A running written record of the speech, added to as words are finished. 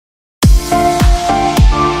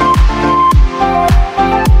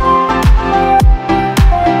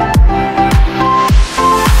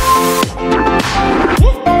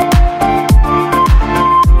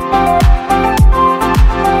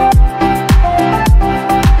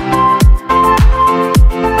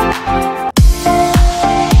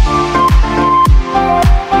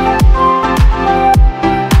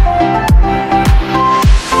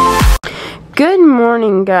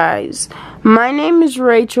guys, my name is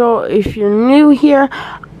Rachel. If you're new here,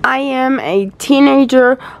 I am a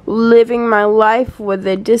teenager living my life with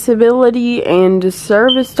a disability and a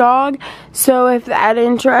service dog. So if that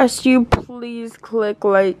interests you, please click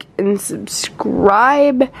like and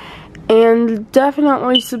subscribe. And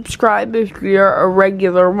definitely subscribe if you're a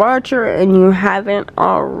regular watcher and you haven't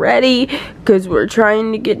already, because we're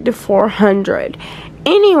trying to get to 400.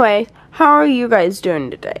 Anyway, how are you guys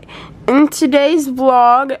doing today? In today's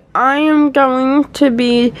vlog, I am going to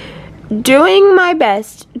be doing my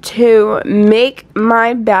best to make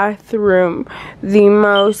my bathroom the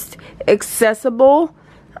most accessible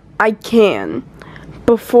I can.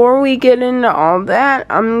 Before we get into all that,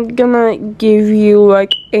 I'm gonna give you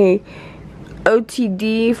like a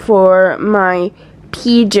OTD for my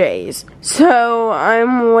PJs. So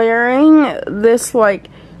I'm wearing this like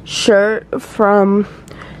shirt from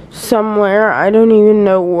somewhere, I don't even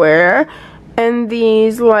know where, and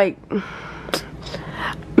these like,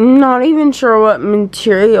 I'm not even sure what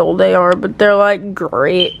material they are, but they're like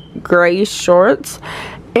gray shorts.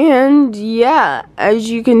 And yeah, as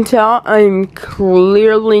you can tell, I'm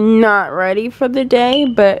clearly not ready for the day,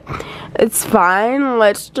 but it's fine.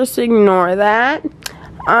 Let's just ignore that.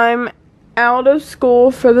 I'm out of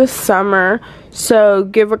school for the summer, so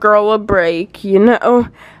give a girl a break, you know.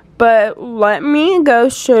 But let me go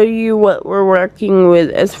show you what we're working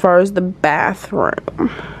with as far as the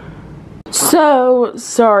bathroom. So,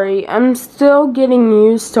 sorry, I'm still getting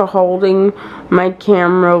used to holding my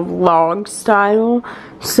camera vlog style.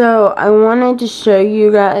 So, I wanted to show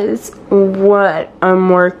you guys what I'm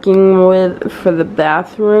working with for the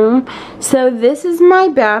bathroom. So, this is my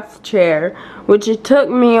bath chair, which it took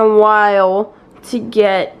me a while to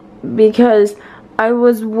get because I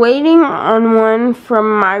was waiting on one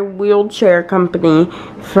from my wheelchair company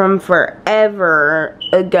from forever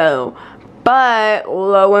ago. But,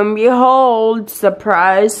 lo and behold,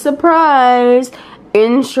 surprise, surprise,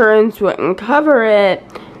 insurance wouldn't cover it.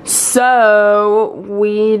 So,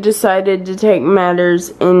 we decided to take matters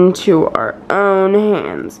into our own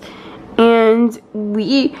hands. And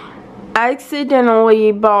we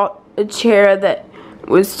accidentally bought a chair that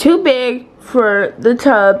was too big for the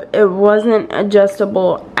tub. It wasn't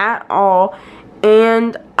adjustable at all.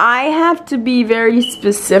 And I have to be very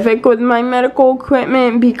specific with my medical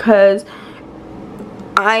equipment because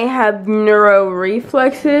I have neuro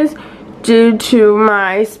reflexes due to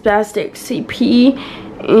my spastic CP,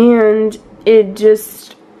 and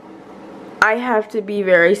I have to be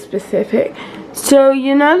very specific. So,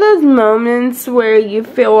 you know those moments where you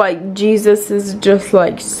feel like Jesus is just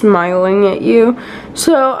like smiling at you?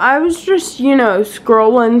 So, I was just, you know,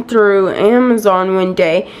 scrolling through Amazon one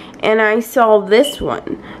day, and I saw this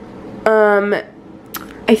one.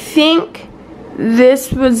 I think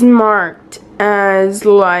this was marked as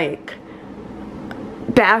like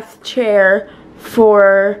bath chair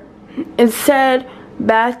for, it said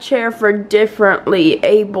bath chair for differently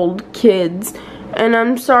abled kids, and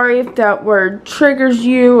I'm sorry if that word triggers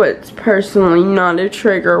you. It's personally not a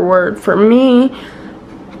trigger word for me,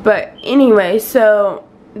 but anyway, so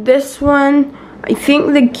this one, I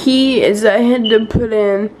think the key is I had to put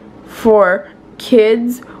in for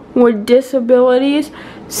kids with disabilities.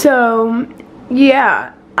 So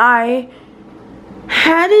yeah, I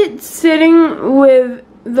had it sitting with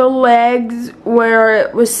the legs where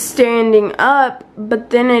it was standing up,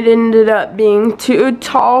 but then it ended up being too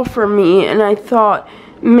tall for me, and I thought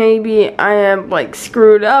maybe I had like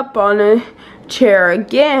screwed up on a chair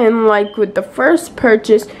again like with the first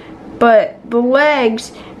purchase. But the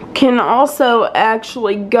legs can also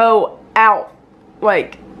actually go out,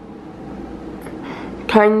 like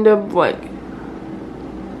kind of like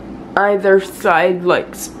either side,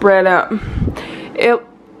 like spread out.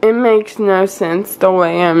 It makes no sense the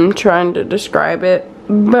way I'm trying to describe it,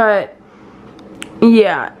 but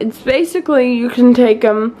yeah, it's basically you can take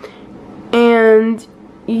them and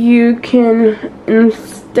you can,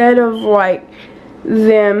 instead of like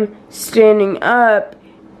them standing up,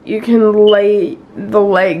 you can lay the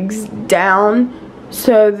legs down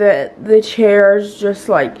so that the chair is just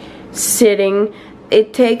like sitting.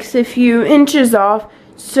 It takes a few inches off,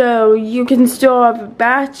 so you can still have a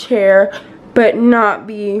bath chair but not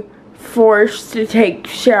be forced to take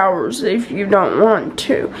showers if you don't want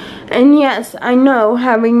to. And yes, I know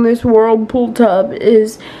having this whirlpool tub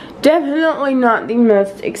is definitely not the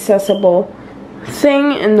most accessible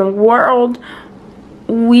thing in the world.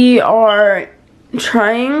 We are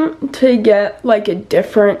trying to get like a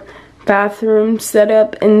different bathroom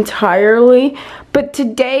setup entirely, but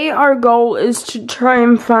today our goal is to try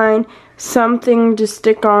and find something to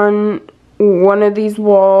stick on one of these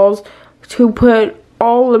walls to put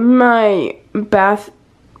all of my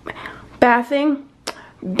bathing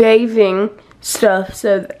stuff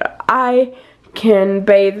so that I can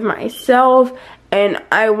bathe myself and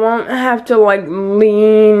I won't have to like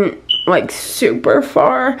lean like super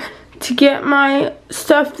far to get my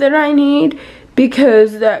stuff that I need,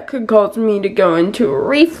 because that could cause me to go into a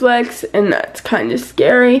reflex, and that's kind of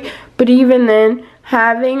scary. But even then,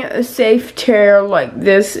 having a safe chair like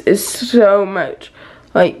this is so much,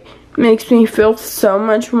 like, makes me feel so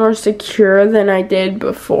much more secure than I did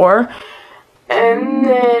before. And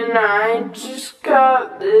then I just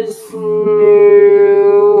got this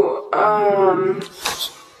new,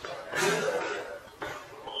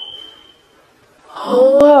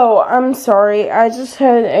 hello, I'm sorry, I just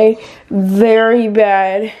had a very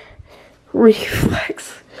bad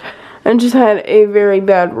reflex. I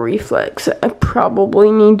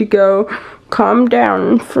probably need to go calm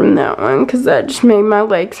down from that one, because that just made my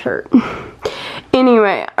legs hurt.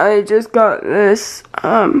 Anyway, I just got this,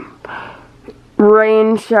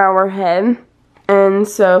 rain shower head, and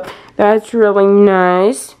so that's really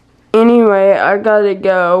nice. Anyway, I gotta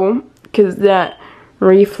go, because that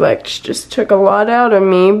reflex just took a lot out of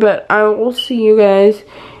me, but I will see you guys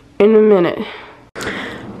in a minute.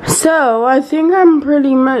 So, I think I'm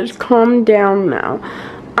pretty much calmed down now.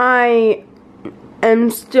 I am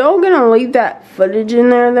still gonna leave that footage in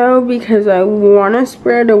there though, because I want to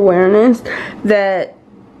spread awareness that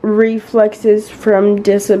reflexes from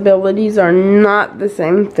disabilities are not the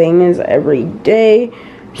same thing as everyday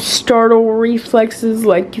startle reflexes,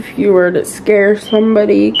 like if you were to scare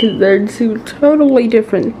somebody, because they're two totally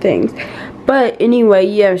different things. But anyway,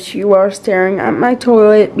 yes, you are staring at my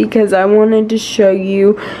toilet because I wanted to show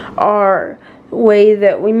you our way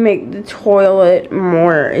that we make the toilet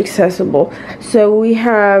more accessible. So we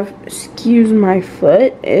have, excuse my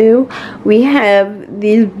foot, ew, we have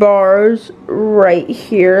these bars right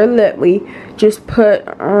here that we just put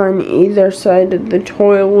on either side of the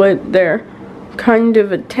toilet. They're kind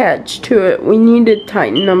of attached to it. We need to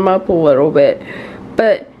tighten them up a little bit,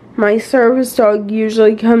 but my service dog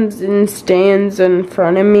usually comes and stands in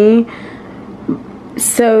front of me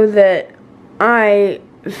so that I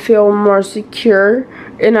feel more secure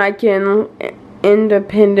and I can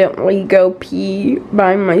independently go pee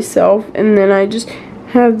by myself. And then I just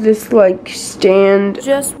have this like stand.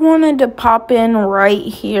 Just wanted to pop in right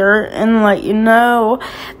here and let you know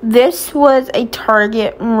this was a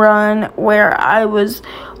Target run where I was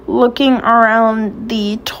looking around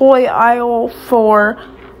the toy aisle for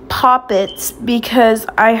Poppets because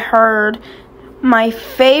I heard my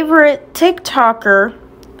favorite TikToker,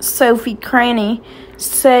 Sophie Cranny,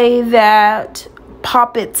 say that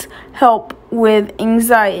Poppets help with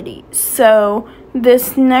anxiety. So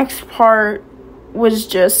this next part was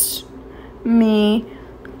just me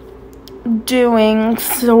doing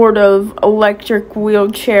sort of electric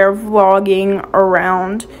wheelchair vlogging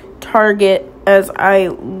around Target as I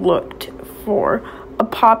looked for a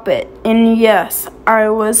Poppet. And yes, I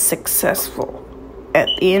was successful at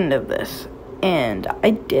the end of this, and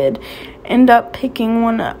I did end up picking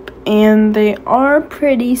one up, and they are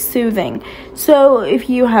pretty soothing. So if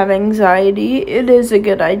you have anxiety, it is a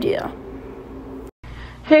good idea.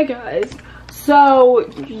 Hey guys, so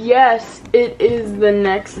yes, it is the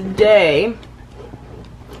next day.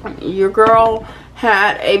 Your girl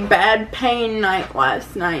had a bad pain night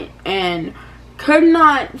last night and could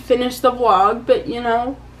not finish the vlog, but you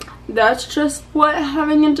know, that's just what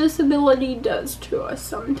having a disability does to us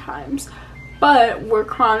sometimes. But we're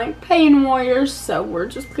chronic pain warriors, so we're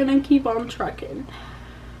just gonna keep on trucking.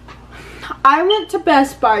 I went to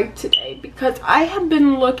Best Buy today because I have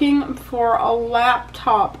been looking for a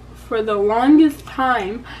laptop for the longest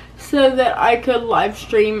time so that I could live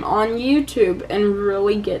stream on YouTube and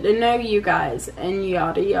really get to know you guys and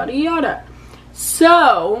yada yada yada.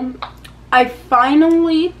 So I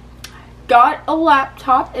finally got a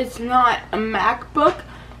laptop. It's not a MacBook,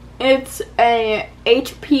 it's a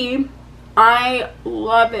HP. I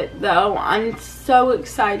love it though. I'm so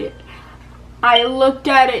excited. I looked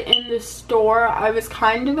at it in the store. I was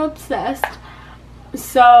kind of obsessed.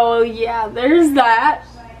 So yeah, there's that.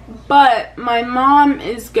 But my mom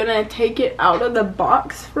is gonna take it out of the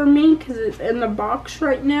box for me because it's in the box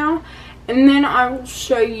right now. And then I will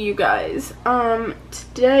show you guys.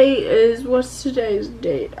 Today is, what's today's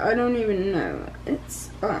date? I don't even know. It's,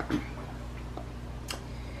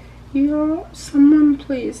 someone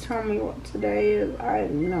please tell me what today is. I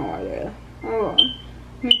have no idea. Hold on.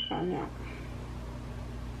 Let me find out.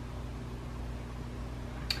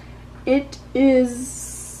 It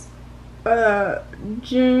is,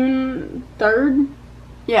 June 3rd?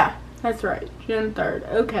 Yeah, that's right. June 3rd.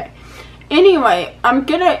 Okay. Anyway, I'm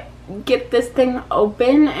gonna get this thing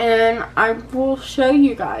open and I will show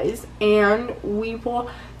you guys, and we will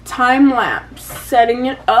time lapse setting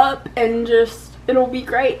it up, and just it'll be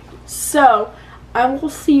great. So I will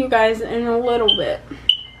see you guys in a little bit.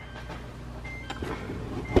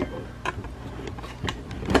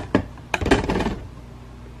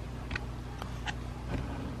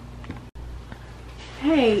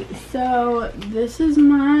 Hey, so this is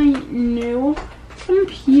my new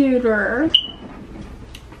computer,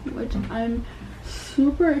 which I'm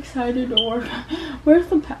super excited to work on. Where's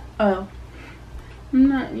the oh, I'm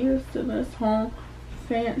not used to this whole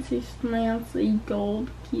fancy schmancy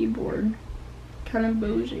gold keyboard. Kind of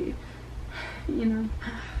bougie, you know,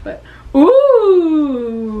 but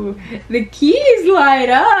ooh, the keys light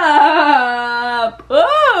up.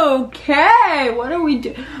 Okay, what do we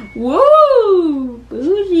do? Woo,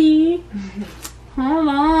 bougie. Hold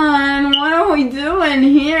on, what are we doing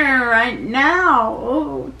here right now?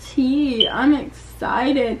 Oh, tea, I'm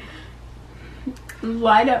excited.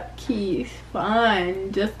 Light up keys,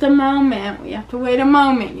 fun. Just a moment, we have to wait a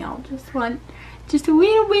moment, y'all. Just a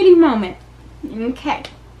wait a moment. Okay.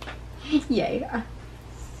 Yay, I'm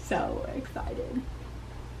so excited.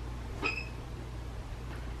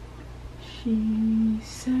 She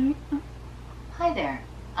said, hi there,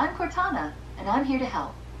 I'm Cortana, and I'm here to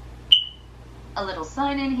help. A little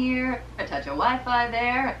sign in here, a touch of Wi-Fi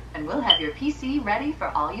there, and we'll have your PC ready for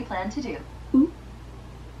all you plan to do. ooh.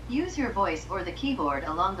 Use your voice or the keyboard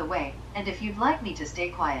along the way, and if you'd like me to stay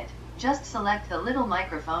quiet, just select the little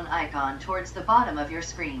microphone icon towards the bottom of your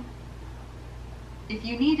screen. If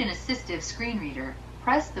you need an assistive screen reader,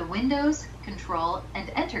 press the Windows, Control, and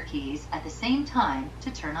Enter keys at the same time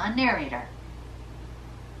to turn on narrator.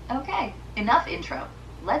 Okay, enough intro.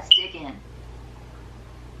 Let's dig in.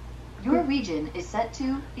 Your region is set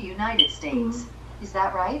to the United States. Is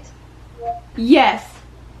that right? Yes.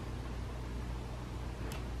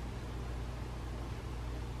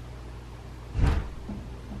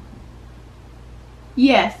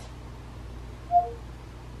 Yes.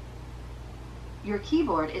 Your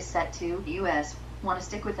keyboard is set to US. Want to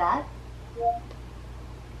stick with that?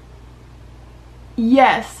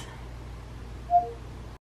 Yes.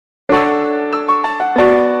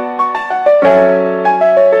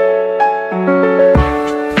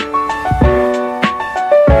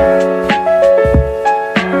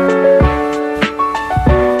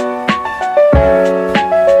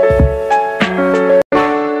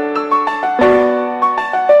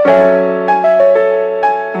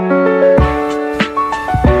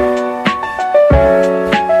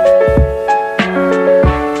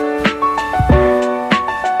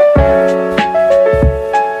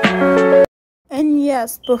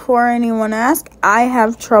 Yes, before anyone asks, I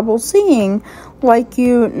have trouble seeing, like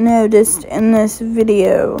you noticed in this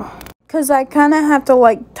video. Because I kind of have to,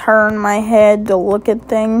 like, turn my head to look at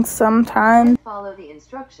things sometimes. Follow the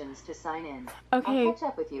instructions to sign in. Okay. I'll catch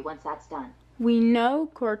up with you once that's done. We know,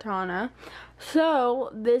 Cortana. So,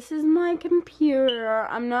 this is my computer.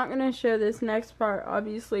 I'm not going to show this next part,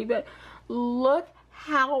 obviously, but look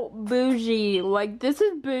how bougie. Like, this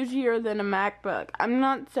is bougier than a MacBook. I'm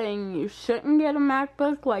not saying you shouldn't get a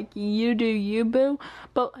MacBook like you do, you boo,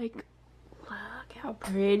 but, like, look how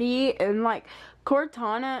pretty. And, like,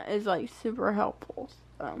 Cortana is, like, super helpful.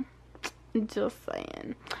 So, just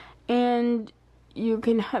saying. And you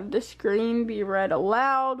can have the screen be read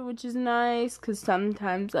aloud, which is nice, because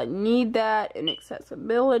sometimes I need that in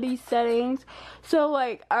accessibility settings. So,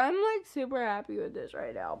 like, I'm, like, super happy with this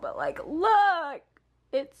right now. But, like, look!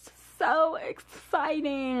 It's so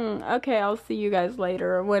exciting. Okay, I'll see you guys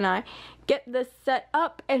later when I get this set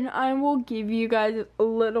up, and I will give you guys a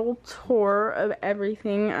little tour of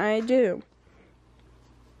everything I do.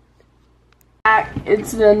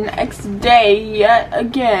 It's the next day yet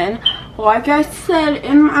again. Like I said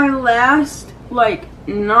in my last, like,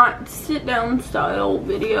 not sit down style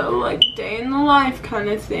video, like day in the life kind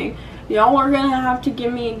of thing, y'all are gonna have to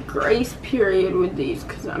give me a grace period with these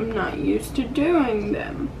because I'm not used to doing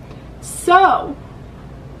them. So,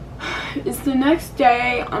 it's the next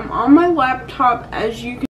day. I'm on my laptop, as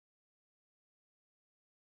you can.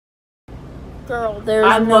 Girl,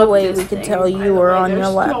 there's no way we could tell you were on your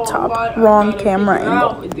laptop. Wrong camera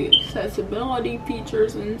angle. With the accessibility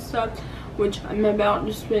features and stuff, which I'm about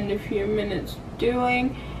to spend a few minutes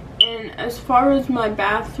doing. And as far as my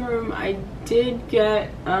bathroom, I did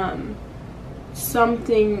get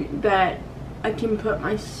something that I can put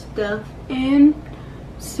my stuff in.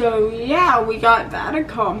 So yeah, we got that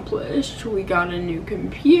accomplished. We got a new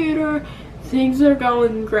computer. Things are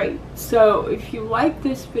going great. So if you like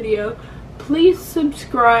this video, please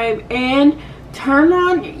subscribe and turn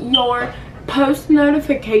on your post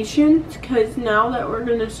notifications, because now that we're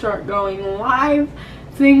going to start going live,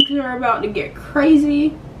 things are about to get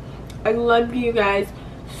crazy. I love you guys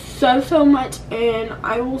so much, and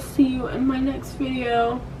I will see you in my next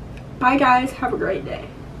video. Bye guys, have a great day.